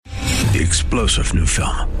the explosive new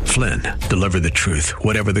film, Flynn, Deliver the Truth,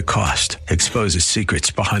 Whatever the Cost, exposes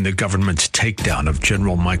secrets behind the government's takedown of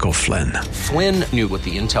General Michael Flynn. Flynn knew what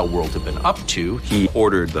the intel world had been up to. He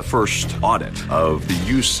ordered the first audit of the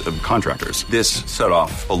use of contractors. This set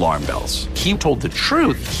off alarm bells. He told the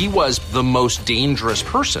truth. He was the most dangerous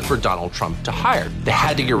person for Donald Trump to hire. They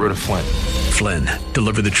had to get rid of Flynn. Flynn,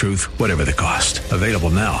 Deliver the Truth, Whatever the Cost. Available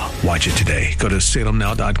now. Watch it today. Go to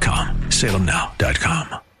salemnow.com.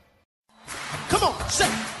 salemnow.com. Come on, say,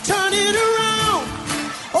 turn it around.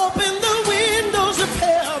 Open the windows of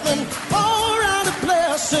heaven. Pour out a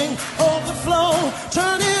blessing, overflow.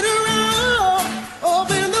 Turn it around.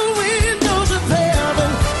 Open the windows of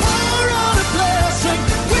heaven. Pour out a blessing.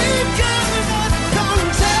 We've got what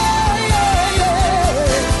comes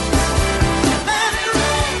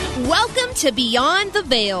out. Welcome to Beyond the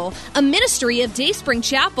Veil, a ministry of Dayspring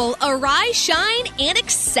Chapel. Arise, shine, and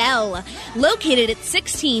excel. Located at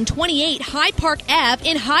 1628 Hyde Park Ave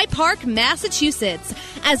in Hyde Park, Massachusetts.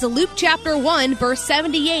 As Luke chapter 1, verse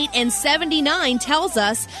 78 and 79 tells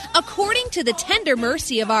us, according to the tender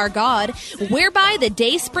mercy of our God, whereby the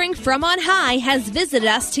dayspring from on high has visited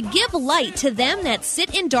us to give light to them that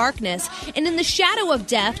sit in darkness and in the shadow of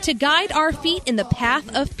death, to guide our feet in the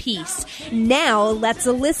path of peace. Now, let's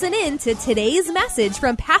listen in to today's message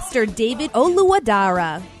from Pastor David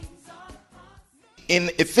Oluwadara.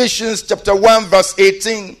 In Ephesians chapter 1 verse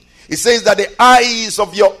 18, it says that the eyes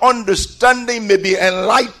of your understanding may be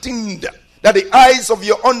enlightened. That the eyes of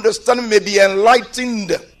your understanding may be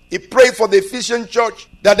enlightened. He prayed for the Ephesian church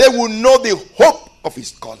that they will know the hope of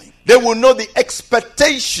his calling. They will know the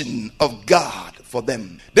expectation of God for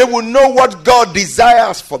them. They will know what God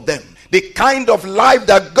desires for them. The kind of life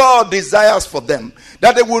that God desires for them.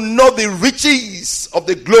 That they will know the riches of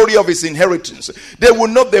the glory of his inheritance. They will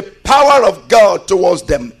know the power of God towards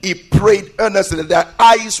them. He prayed earnestly that their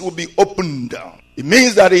eyes will be opened. It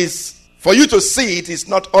means that for you to see it is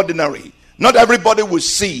not ordinary. Not everybody will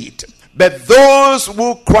see it. But those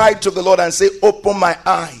who cry to the Lord and say, open my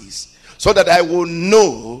eyes, so that I will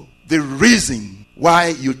know the reason why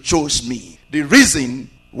you chose me. The reason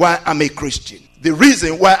why I'm a Christian. The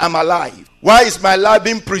reason why I'm alive. Why is my life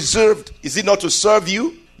being preserved? Is it not to serve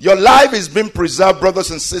you? Your life is being preserved, brothers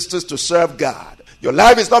and sisters, to serve God. Your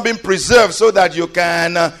life is not being preserved so that you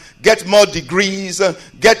can get more degrees,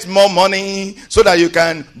 get more money, so that you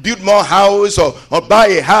can build more house or buy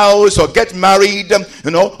a house or get married,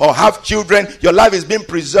 or have children. Your life is being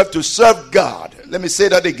preserved to serve God. Let me say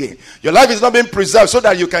that again. Your life is not being preserved so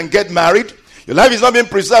that you can get married. Your life is not being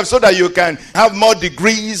preserved so that you can have more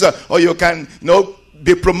degrees or you can,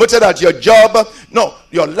 be promoted at your job. No,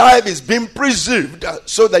 your life is being preserved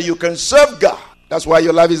so that you can serve God. That's why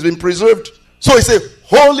your life is being preserved. So he said,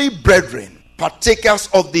 holy brethren, partakers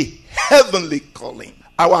of the heavenly calling.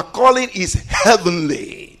 Our calling is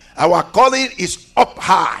heavenly. Our calling is up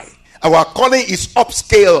high. Our calling is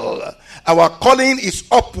upscale. Our calling is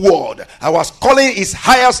upward. Our calling is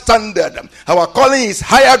higher standard. Our calling is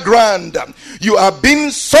higher ground. You are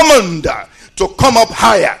being summoned to come up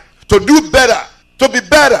higher, to do better, to be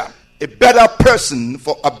better, a better person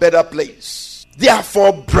for a better place.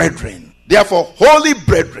 Therefore, brethren, holy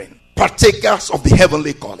brethren, partakers of the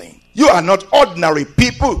heavenly calling. You are not ordinary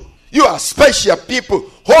people. You are special people,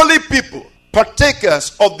 holy people,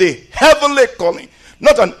 partakers of the heavenly calling.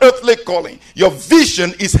 Not an earthly calling. Your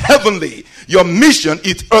vision is heavenly. Your mission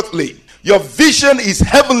is earthly. Your vision is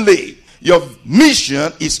heavenly. Your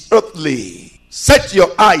mission is earthly. Set your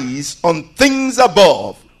eyes on things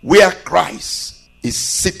above, where Christ is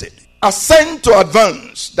seated. Ascend to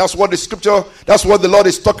advance. That's what the Lord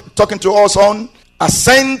is talking to us on.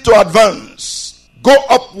 Ascend to advance. Go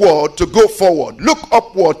upward to go forward. Look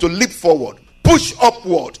upward to leap forward. Push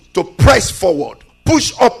upward to press forward.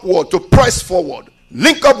 Push upward to press forward.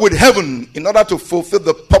 Link up with heaven in order to fulfill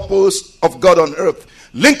the purpose of God on earth.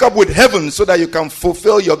 Link up with heaven so that you can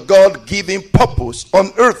fulfill your God-given purpose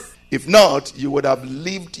on earth. If not, you would have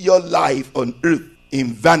lived your life on earth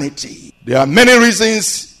in vanity. There are many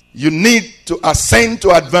reasons you need to ascend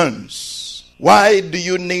to advance. Why do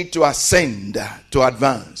you need to ascend to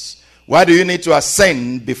advance? Why do you need to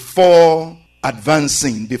ascend before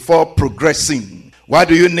advancing, before progressing? Why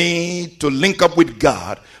do you need to link up with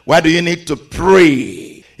God? Why do you need to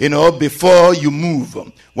pray, before you move?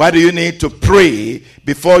 Why do you need to pray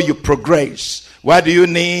before you progress? Why do you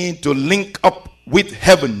need to link up with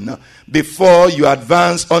heaven before you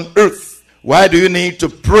advance on earth? Why do you need to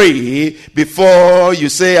pray before you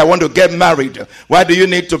say, I want to get married? Why do you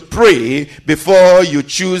need to pray before you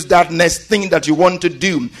choose that next thing that you want to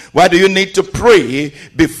do? Why do you need to pray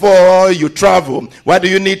before you travel? Why do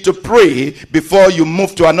you need to pray before you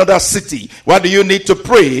move to another city? Why do you need to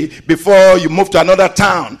pray before you move to another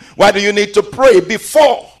town? Why do you need to pray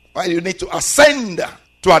before? Why do you need to ascend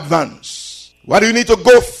to advance? Why do you need to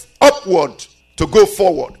go upward to go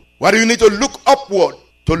forward? Why do you need to look upward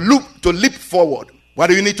to leap forward? Why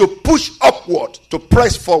do you need to push upward to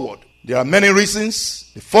press forward? There are many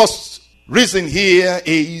reasons. The first reason here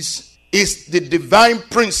is the divine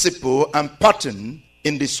principle and pattern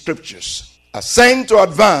in the scriptures. Ascend to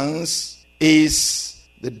advance is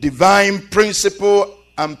the divine principle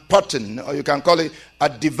and pattern, or you can call it a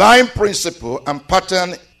divine principle and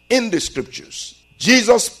pattern in the scriptures.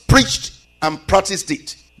 Jesus preached and practiced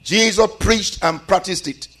it. Jesus preached and practiced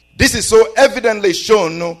it. This is so evidently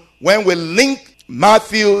shown when we link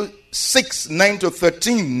Matthew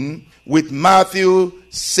 6:9-13 with Matthew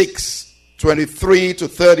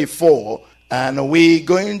 6:23-34. And we're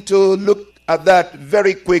going to look at that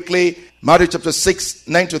very quickly. Matthew chapter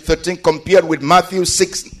 6:9-13 compared with Matthew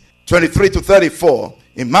 6:23-34.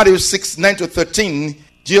 In Matthew 6:9-13,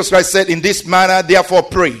 Jesus Christ said, in this manner, therefore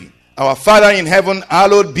pray. Our Father in heaven,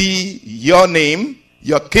 hallowed be your name.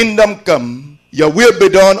 Your kingdom come. Your will be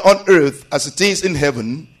done on earth as it is in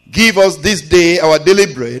heaven. Give us this day our daily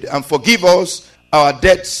bread, and forgive us our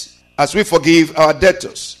debts as we forgive our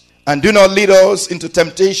debtors. And do not lead us into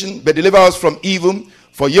temptation, but deliver us from evil.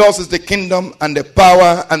 For yours is the kingdom and the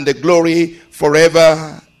power and the glory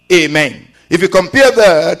forever. Amen. If you compare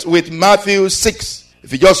that with Matthew 6,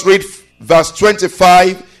 if you just read verse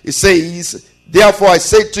 25, it says, therefore I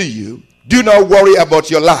say to you, do not worry about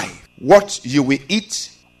your life, what you will eat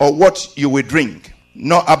or what you will drink,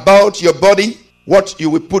 nor about your body, what you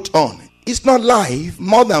will put on. Is not life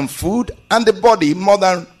more than food, and the body more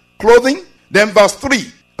than clothing? Then verse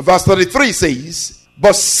 33 says,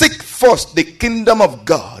 but seek first the kingdom of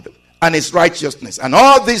God and his righteousness, and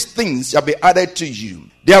all these things shall be added to you.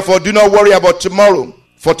 Therefore do not worry about tomorrow,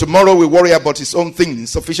 for tomorrow will worry about his own things.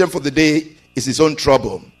 Sufficient for the day is his own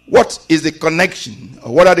trouble. What is the connection,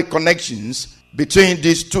 or what are the connections between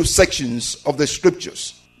these two sections of the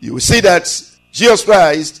scriptures? You will see that Jesus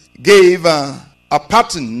Christ gave a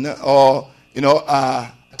pattern, or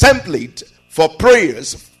a template for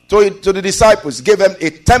prayers to the disciples. He gave them a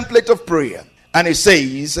template of prayer, and he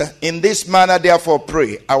says, in this manner therefore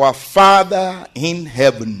pray, our Father in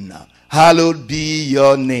heaven, hallowed be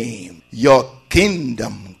your name. Your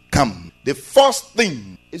kingdom come. The first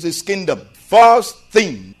thing is his kingdom. First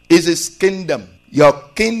thing is his kingdom. Your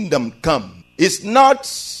kingdom come. It's not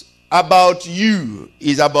about you,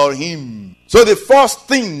 it's about him. So the first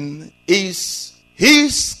thing is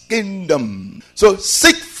his kingdom. So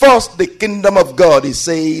seek first the kingdom of God, he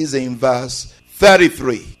says in verse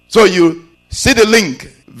 33. So you see the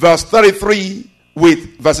link, verse 33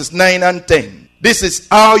 with verses 9 and 10. This is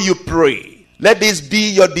how you pray. Let this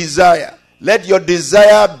be your desire. Let your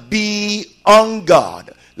desire be on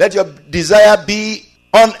God. Let your desire be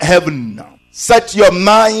on heaven. Set your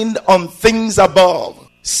mind on things above.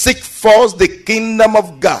 Seek first the kingdom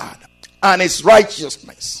of God and his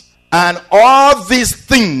righteousness, and all these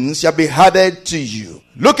things shall be added to you.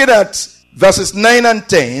 Looking at verses 9 and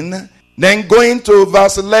 10, then going to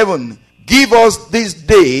verse 11. Give us this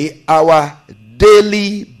day our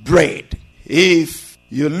daily bread. If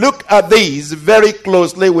you look at these very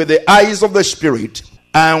closely with the eyes of the Spirit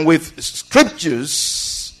and with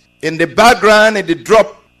scriptures in the background, in the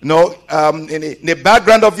drop, in the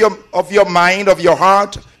background of your mind, of your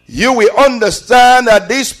heart, you will understand that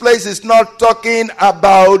this place is not talking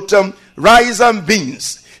about rice and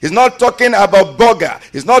beans. It's not talking about burger.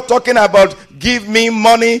 It's not talking about give me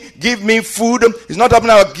money, give me food. It's not talking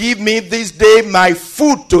about give me this day my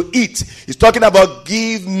food to eat. It's talking about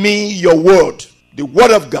give me your word, the word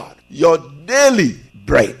of God, your daily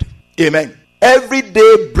bread. Amen.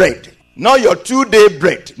 Everyday bread. Not your 2-day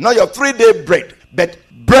bread, not your 3-day bread, but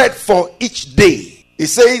bread for each day. It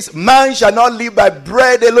says, man shall not live by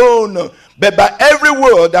bread alone, but by every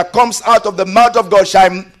word that comes out of the mouth of God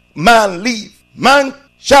shall man live. Man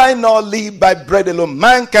shall not live by bread alone.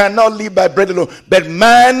 Man cannot live by bread alone, but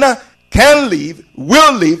man can live,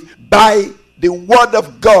 will live by the word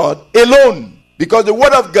of God alone, because the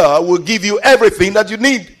word of God will give you everything that you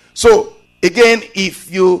need. So again, if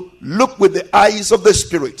you look with the eyes of the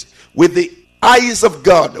Spirit, with the eyes of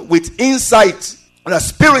God, with insight, and a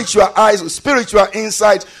spiritual eyes, with spiritual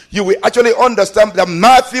insight, you will actually understand that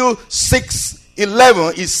Matthew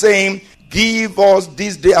 6:11 is saying, give us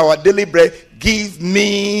this day our daily bread. Give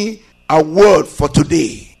me a word for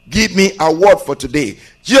today. Give me a word for today.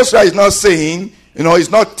 Jesus Christ is not saying,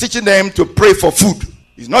 he's not teaching them to pray for food.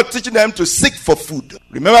 He's not teaching them to seek for food.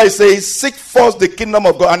 Remember, he says, seek first the kingdom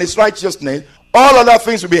of God and his righteousness. All other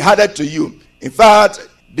things will be added to you. In fact,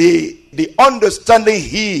 the understanding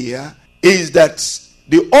here is that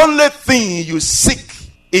the only thing you seek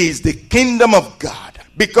is the kingdom of God.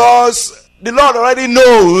 Because the Lord already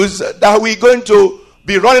knows that we're going to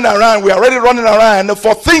be running around. We're already running around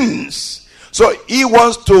for things. So he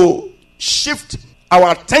wants to shift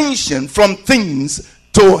our attention from things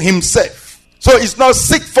to himself. So it's not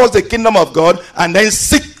seek first the kingdom of God and then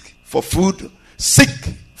seek for food, seek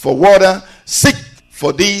for water, seek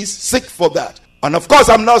for this, seek for that. And of course,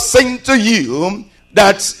 I'm not saying to you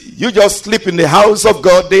that you just sleep in the house of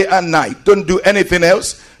God day and night. Don't do anything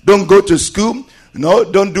else. Don't go to school.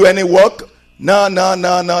 Don't do any work. No.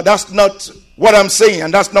 That's not what I'm saying.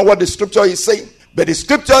 And that's not what the scripture is saying. But the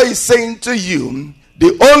scripture is saying to you,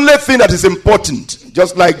 the only thing that is important,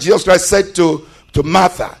 just like Jesus Christ said to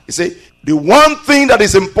Martha, he said, the one thing that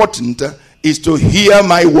is important is to hear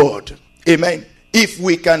my word. Amen. If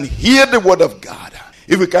we can hear the word of God,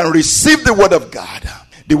 if we can receive the word of God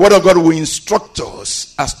will instruct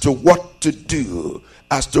us as to what to do,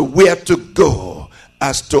 as to where to go,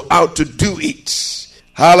 as to how to do it.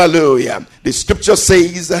 Hallelujah. The scripture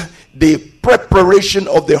says the preparation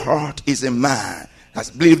of the heart is a man. I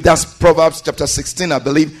believe that's Proverbs chapter 16, I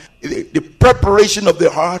believe. The preparation of the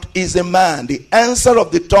heart is a man. The answer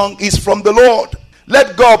of the tongue is from the Lord.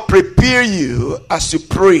 Let God prepare you as you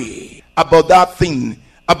pray about that thing.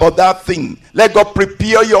 Let God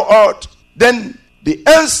prepare your heart. Then the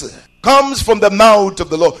answer comes from the mouth of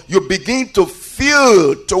the Lord. You begin to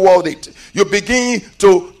feel toward it. You begin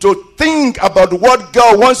to think about what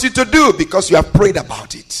God wants you to do because you have prayed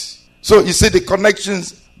about it. So you see the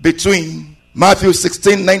connections between Matthew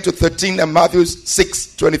 16, 9 to 13 and Matthew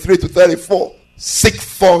 6, 23 to 34. Seek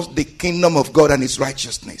first the kingdom of God and his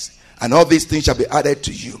righteousness, and all these things shall be added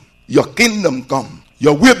to you. Your kingdom come.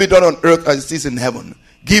 Your will be done on earth as it is in heaven.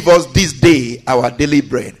 Give us this day our daily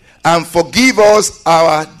bread, and forgive us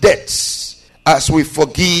our debts as we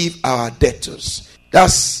forgive our debtors.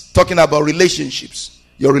 That's talking about relationships.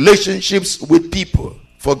 Your relationships with people.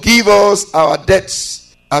 Forgive us our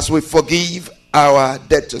debts as we forgive our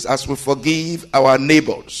debtors, as we forgive our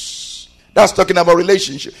neighbors. That's talking about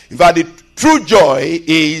relationship. In fact, the true joy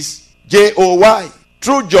is J-O-Y.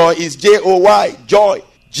 True joy is J-O-Y. Joy.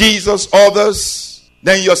 Jesus, others,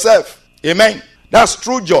 then yourself. Amen. That's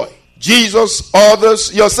true joy. Jesus,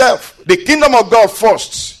 others, yourself. The kingdom of God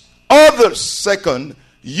first. Others second.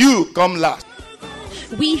 You come last.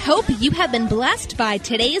 We hope you have been blessed by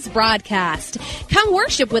today's broadcast. Come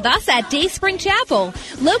worship with us at Dayspring Chapel,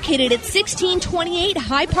 located at 1628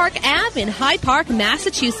 High Park Ave in High Park,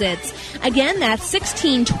 Massachusetts. Again, that's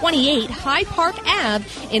 1628 High Park Ave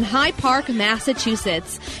in High Park,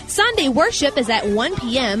 Massachusetts. Sunday worship is at 1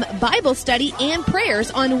 p.m., Bible study and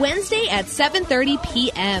prayers on Wednesday at 7:30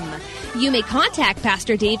 p.m. You may contact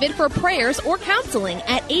Pastor David for prayers or counseling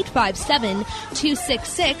at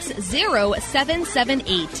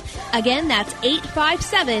 857-266-0778. Again, that's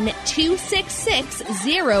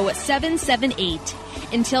 857-266-0778.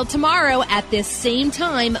 Until tomorrow at this same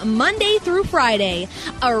time, Monday through Friday,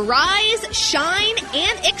 arise, shine,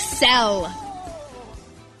 and excel.